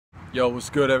Yo, what's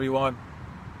good, everyone?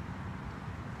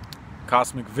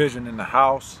 Cosmic Vision in the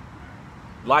house.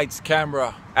 Lights,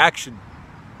 camera, action.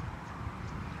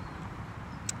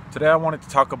 Today I wanted to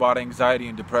talk about anxiety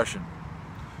and depression.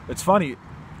 It's funny,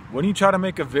 when you try to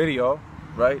make a video,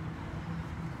 right,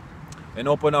 and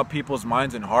open up people's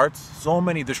minds and hearts, so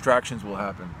many distractions will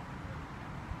happen.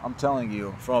 I'm telling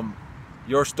you, from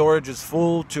your storage is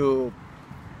full to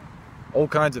all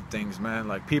kinds of things, man.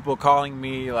 Like people calling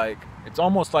me, like it's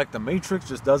almost like the Matrix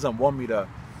just doesn't want me to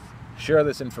share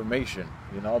this information,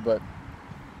 but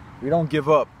we don't give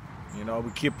up,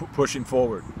 we keep pushing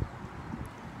forward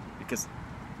because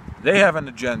they have an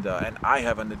agenda and I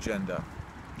have an agenda.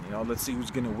 Let's see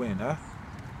who's gonna win, huh?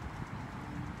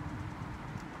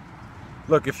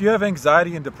 Look, if you have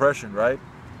anxiety and depression, right?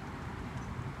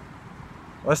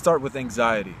 Let's start with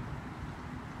anxiety.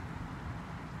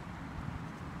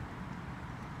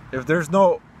 If there's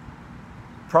no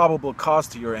probable cause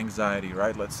to your anxiety,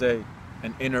 right? Let's say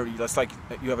an interview, that's like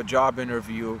you have a job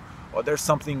interview or there's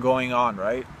something going on,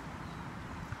 right?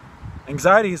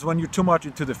 Anxiety is when you're too much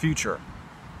into the future.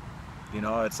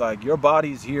 It's like your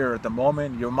body's here at the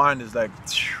moment, your mind is like,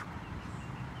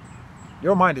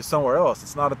 your mind is somewhere else.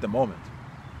 It's not at the moment.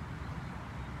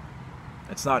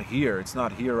 It's not here. It's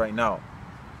not here right now.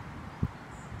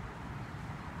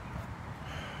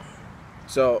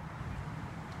 So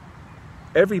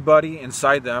everybody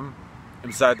inside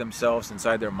themselves,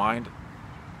 inside their mind,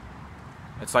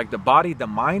 it's like the body, the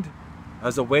mind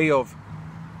has a way of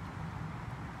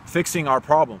fixing our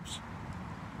problems.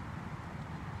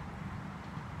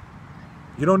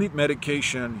 You don't need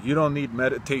medication, you don't need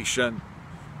meditation.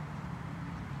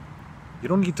 You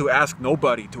don't need to ask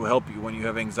nobody to help you when you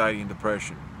have anxiety and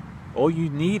depression. All you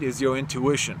need is your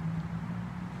intuition.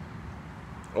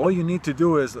 All you need to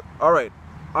do is, all right,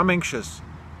 I'm anxious.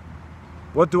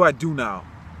 What do I do now?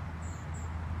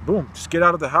 Boom, just get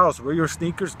out of the house, wear your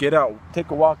sneakers, get out, take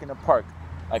a walk in the park.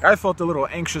 Like I felt a little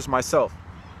anxious myself.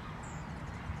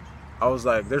 I was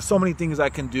like, there's so many things I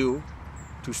can do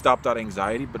to stop that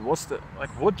anxiety, but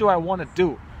what do I want to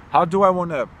do? How do I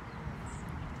want to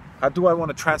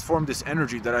transform this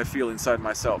energy that I feel inside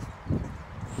myself?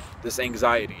 This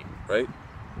anxiety, right?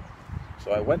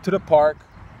 So I went to the park.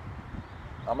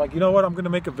 I'm like, you know what? I'm going to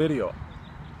make a video.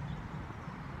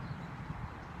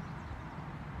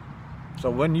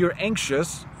 So when you're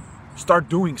anxious, start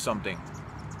doing something.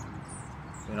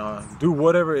 Do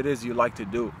whatever it is you like to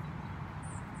do.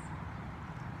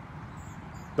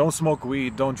 Don't smoke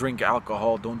weed, don't drink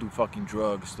alcohol, don't do fucking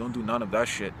drugs, don't do none of that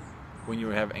shit when you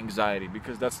have anxiety,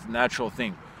 because that's the natural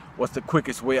thing. What's the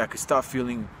quickest way I could stop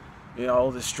feeling, all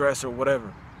this stress or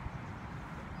whatever?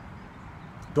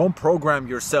 Don't program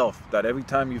yourself that every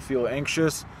time you feel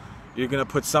anxious, you're gonna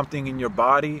put something in your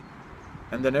body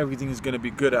and then everything is gonna be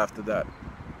good after that.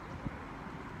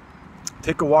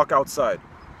 Take a walk outside.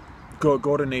 Go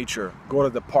to nature, go to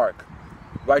the park,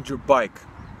 ride your bike,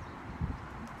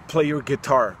 play your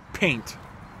guitar, paint,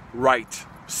 write,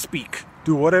 speak,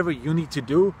 do whatever you need to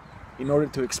do in order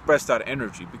to express that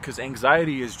energy, because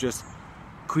anxiety is just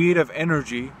creative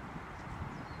energy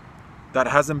that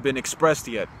hasn't been expressed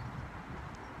yet.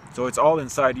 So it's all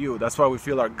inside you. That's why we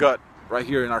feel our gut right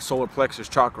here in our solar plexus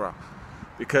chakra,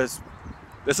 because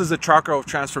this is a chakra of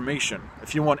transformation.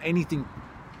 If you want anything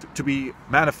to be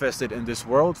manifested in this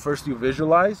world, first you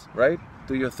visualize, right,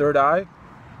 through your third eye,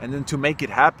 and then to make it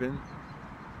happen,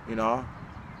 we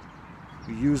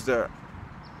use the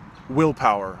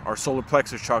willpower, our solar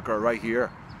plexus chakra right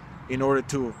here, in order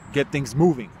to get things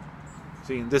moving.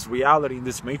 See, in this reality, in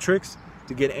this matrix,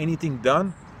 to get anything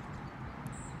done,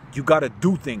 you gotta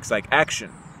do things like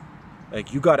action.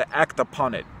 Like you gotta act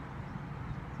upon it.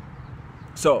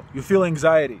 So you feel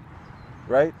anxiety,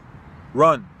 right?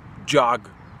 Run, jog,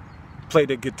 play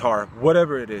the guitar,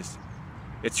 whatever it is.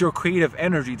 It's your creative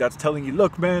energy that's telling you,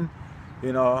 look, man,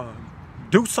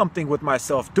 do something with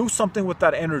myself, do something with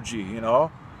that energy,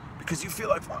 because you feel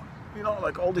like,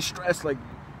 like all this stress, like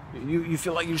you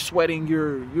feel like you're sweating,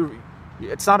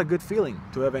 it's not a good feeling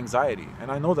to have anxiety.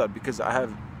 And I know that because I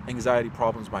have anxiety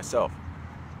problems myself.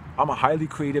 I'm a highly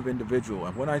creative individual,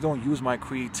 and when I don't use my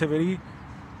creativity,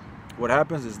 what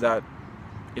happens is that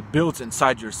it builds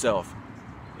inside yourself,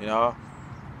 and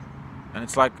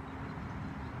it's like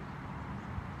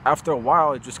after a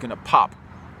while it's just gonna pop.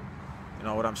 You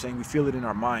know what I'm saying? We feel it in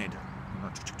our mind.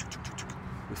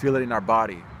 We feel it in our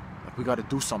body. Like we got to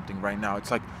do something right now. It's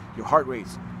like your heart rate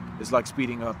is like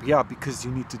speeding up. Yeah, because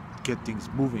you need to get things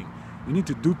moving. You need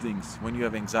to do things when you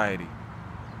have anxiety.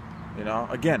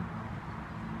 Again,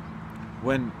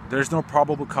 when there's no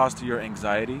probable cause to your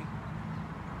anxiety,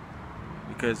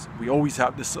 because we always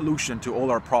have the solution to all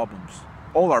our problems.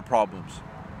 all our problems.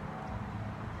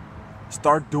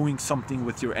 Start doing something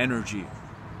with your energy.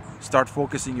 Start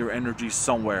focusing your energy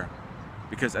somewhere.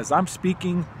 Because as I'm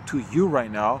speaking to you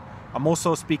right now, I'm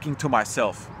also speaking to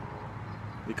myself.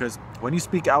 Because when you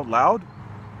speak out loud,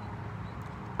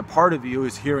 a part of you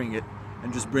is hearing it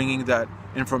and just bringing that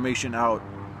information out.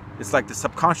 It's like the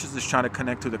subconscious is trying to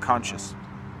connect to the conscious.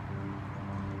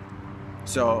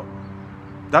 So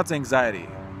that's anxiety.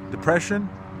 Depression,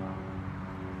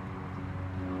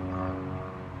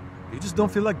 you just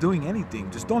don't feel like doing anything.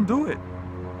 Just don't do it.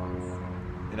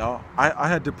 You know, I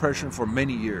had depression for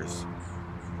many years.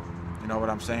 You know what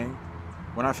I'm saying?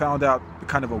 When I found out the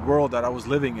kind of a world that I was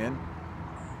living in,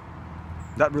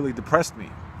 that really depressed me.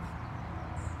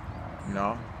 You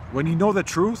know, when you know the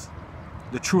truth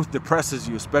depresses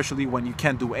you, especially when you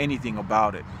can't do anything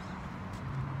about it.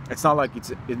 It's not like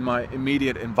it's in my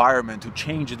immediate environment to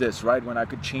change this, right? When I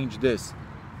could change this.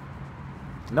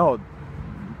 No,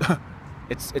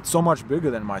 it's so much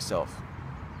bigger than myself.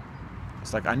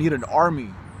 It's like I need an army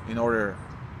in order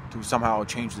to somehow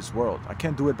change this world. I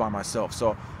can't do it by myself.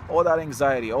 So all that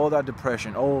anxiety, all that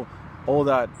depression, all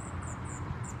that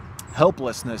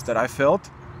helplessness that I felt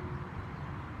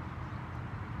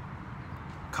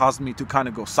caused me to kind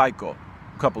of go psycho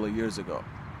a couple of years ago.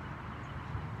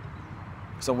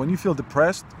 So when you feel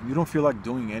depressed and you don't feel like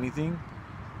doing anything,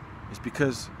 it's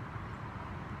because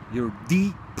you're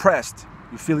depressed.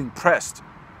 You're feeling pressed.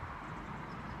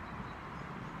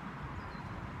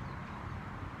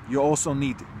 You also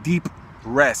need deep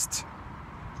rest.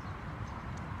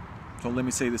 So let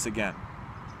me say this again.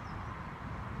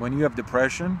 When you have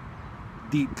depression,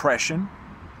 you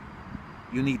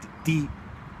need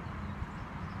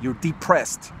you're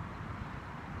depressed.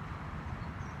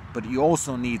 But you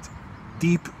also need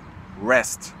deep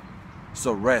rest.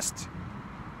 So rest.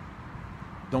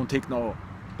 Don't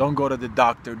go to the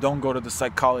doctor, don't go to the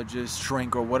psychologist,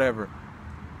 shrink or whatever.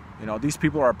 You know, these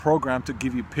people are programmed to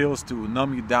give you pills to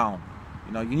numb you down.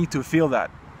 You know, you need to feel that.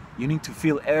 You need to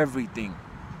feel everything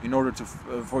in order to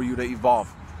for you to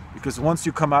evolve. Because once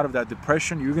you come out of that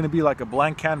depression, you're going to be like a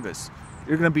blank canvas.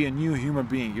 You're going to be a new human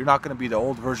being. You're not going to be the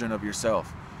old version of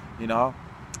yourself, you know?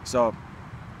 So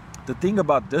the thing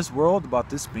about this world, about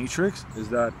this matrix, is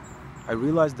that I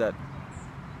realized that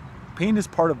pain is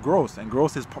part of growth, and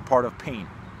growth is part of pain.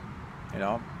 You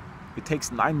know, it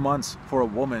takes 9 months for a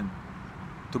woman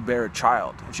to bear a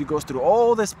child, and she goes through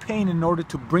all this pain in order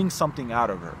to bring something out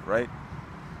of her, right?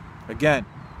 Again,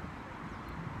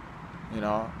 you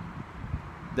know,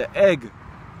 the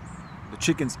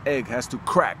chicken's egg has to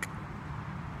crack,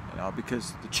 you know,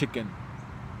 because the chicken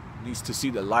needs to see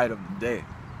the light of the day.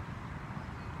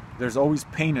 There's always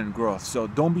pain in growth, so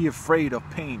don't be afraid of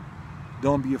pain.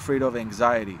 Don't be afraid of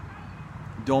anxiety.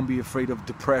 Don't be afraid of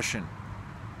depression.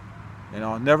 You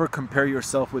know, never compare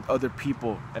yourself with other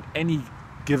people at any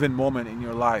given moment in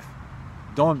your life.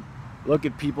 Don't look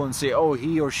at people and say, oh,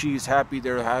 he or she is happy,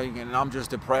 they're having, and I'm just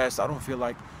depressed. I don't feel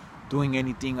like doing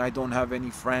anything. I don't have any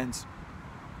friends.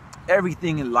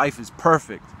 Everything in life is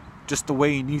perfect, just the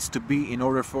way it needs to be in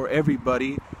order for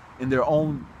everybody in their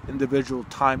own individual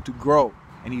time to grow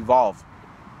and evolve.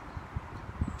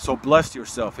 So bless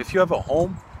yourself. If you have a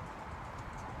home,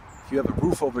 if you have a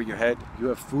roof over your head, you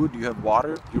have food, you have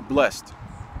water, you're blessed.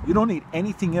 You don't need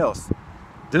anything else.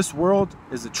 This world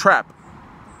is a trap.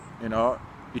 You know,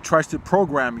 it tries to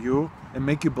program you and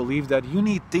make you believe that you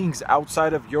need things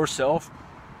outside of yourself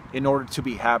in order to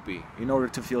be happy, in order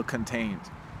to feel contained,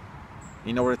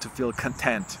 in order to feel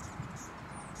content.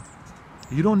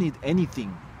 You don't need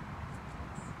anything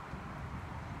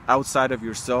outside of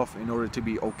yourself in order to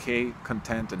be okay,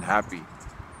 content, and happy.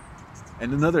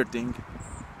 And another thing,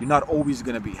 you're not always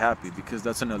going to be happy, because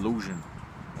that's an illusion,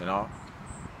 you know?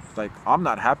 It's like, I'm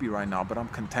not happy right now, but I'm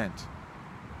content.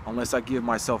 Unless I give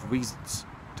myself reasons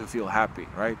to feel happy,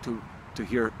 right? To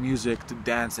hear music, to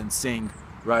dance and sing,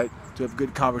 right? To have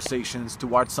good conversations, to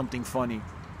watch something funny.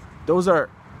 Those are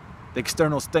the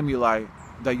external stimuli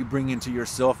that you bring into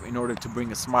yourself in order to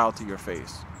bring a smile to your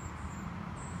face.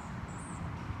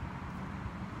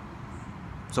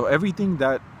 So everything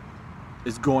that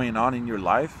is going on in your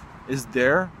life is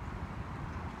there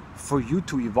for you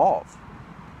to evolve.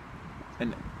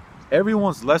 And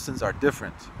everyone's lessons are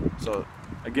different. So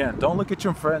again, don't look at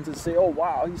your friends and say, oh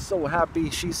wow, he's so happy,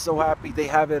 she's so happy, they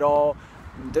have it all,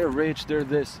 they're rich, they're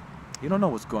this. You don't know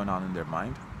what's going on in their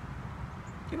mind.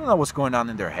 You don't know what's going on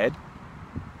in their head.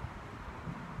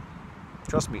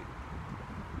 Trust me,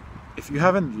 if you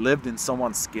haven't lived in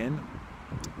someone's skin,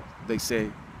 they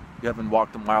say, you haven't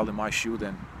walked a mile in my shoe,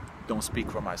 then don't speak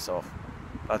for myself.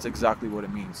 That's exactly what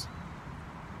it means.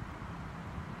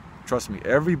 Trust me,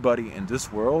 everybody in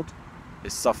this world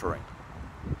is suffering.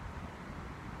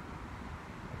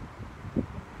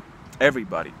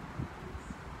 Everybody.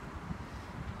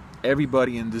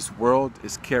 Everybody in this world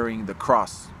is carrying the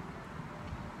cross.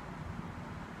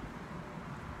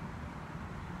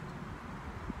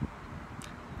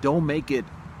 Don't make it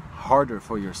harder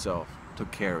for yourself to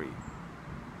carry.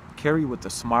 Carry with a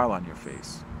smile on your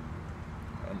face.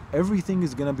 And everything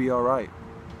is gonna be alright.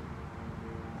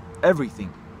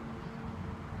 Everything.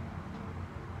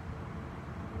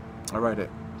 Alright.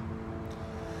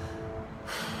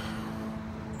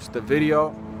 Just a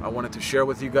video I wanted to share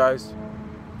with you guys.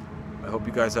 I hope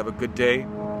you guys have a good day.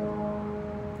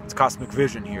 It's Cosmic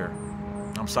Vision here.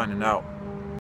 I'm signing out.